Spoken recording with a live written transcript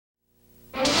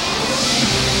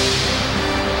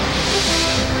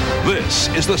This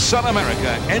is the Sun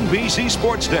America NBC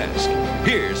Sports Desk.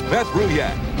 Here's Beth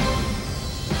Ruyak.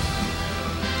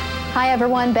 Hi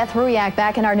everyone, Beth Ruyak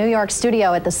back in our New York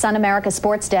studio at the Sun America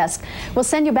Sports Desk. We'll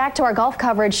send you back to our golf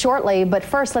coverage shortly, but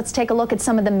first let's take a look at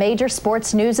some of the major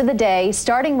sports news of the day,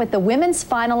 starting with the women's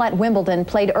final at Wimbledon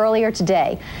played earlier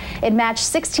today. It matched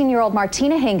 16-year-old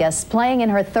Martina Hingis playing in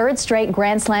her third straight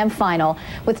Grand Slam final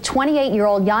with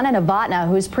 28-year-old Novotna,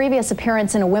 whose previous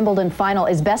appearance in a Wimbledon final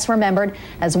is best remembered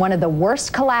as one of the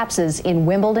worst collapses in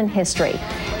Wimbledon history.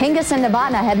 Hingis and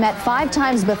Novotna had met 5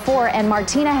 times before, and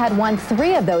Martina had won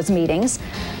 3 of those meetings.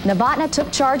 Novotna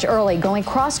took charge early, going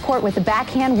cross-court with the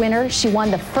backhand winner. She won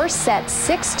the first set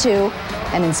 6-2,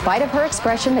 and in spite of her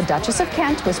expression, the Duchess of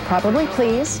Kent was probably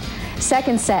pleased.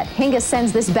 Second set, Hingis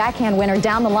sends this backhand winner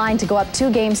down the line to go up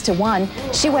 2-1.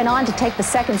 She went on to take the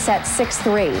second set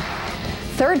 6-3.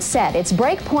 Third set, it's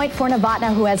break point for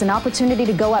Novotna, who has an opportunity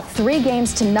to go up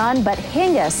 3-0, but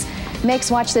Hingis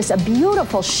makes, watch this, a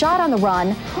beautiful shot on the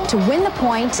run to win the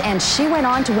point, and she went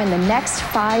on to win the next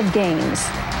 5 games.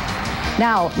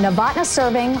 Now, Novotna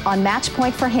serving on match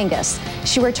point for Hingis.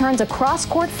 She returns a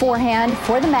cross-court forehand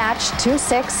for the match,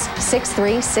 2-6,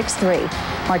 6-3,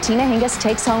 6-3. Martina Hingis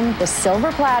takes home the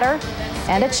silver platter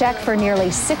and a check for nearly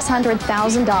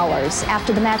 $600,000.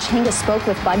 After the match, Hingis spoke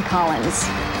with Bud Collins.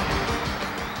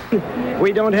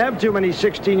 We don't have too many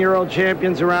 16-year-old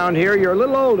champions around here. You're a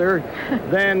little older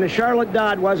than Charlotte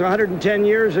Dodd was 110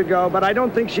 years ago, but I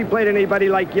don't think she played anybody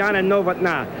like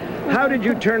Novotna. How did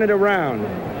you turn it around?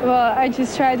 Well, I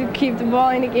just tried to keep the ball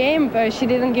in the game, but she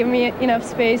didn't give me enough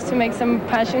space to make some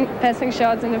passing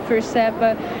shots in the first set.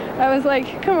 But I was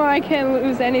like, come on, I can't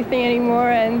lose anything anymore,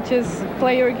 and just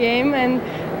play her game and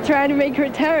try to make her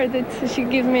tired that she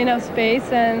gives me enough space.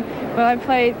 And well,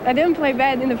 I didn't play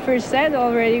bad in the first set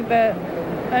already, but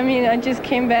I mean, I just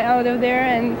came back out of there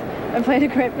and I played a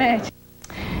great match.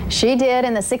 She did,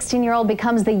 and the 16-year-old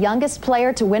becomes the youngest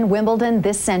player to win Wimbledon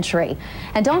this century.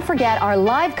 And don't forget, our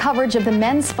live coverage of the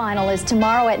men's final is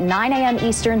tomorrow at 9 a.m.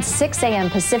 Eastern, 6 a.m.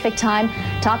 Pacific time.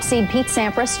 Top seed Pete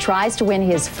Sampras tries to win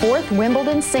his 4th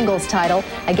Wimbledon singles title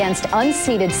against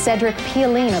unseeded Cedric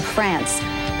Pioline of France.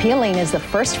 Pioline is the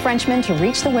first Frenchman to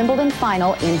reach the Wimbledon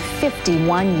final in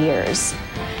 51 years.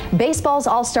 Baseball's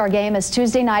All-Star Game is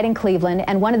Tuesday night in Cleveland,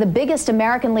 and one of the biggest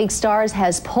American League stars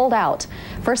has pulled out.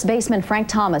 First baseman Frank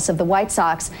Thomas of the White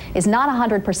Sox is not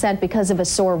 100% because of a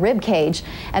sore rib cage,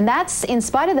 and that's in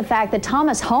spite of the fact that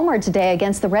Thomas homered today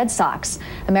against the Red Sox.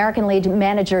 American League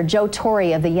manager Joe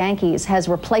Torre of the Yankees has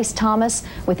replaced Thomas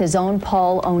with his own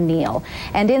Paul O'Neill.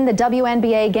 And in the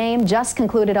WNBA game just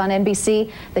concluded on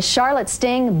NBC, the Charlotte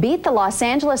Sting beat the Los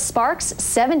Angeles Sparks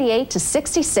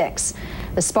 78-66.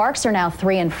 The Sparks are now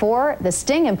 3-4. The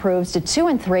Sting improves to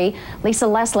 2-3. Lisa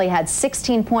Leslie had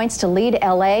 16 points to lead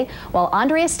LA, while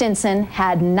Andrea Stinson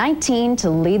had 19 to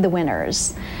lead the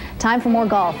winners. Time for more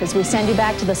golf as we send you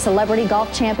back to the Celebrity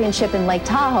Golf Championship in Lake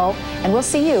Tahoe, and we'll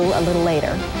see you a little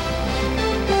later.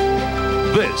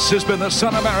 This has been the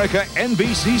Sun America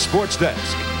NBC Sports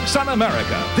Desk. Sun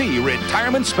America, the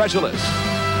retirement specialist.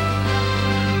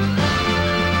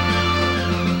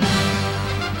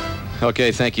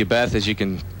 Okay, thank you, Beth. As you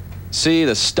can see,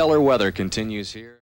 the stellar weather continues here.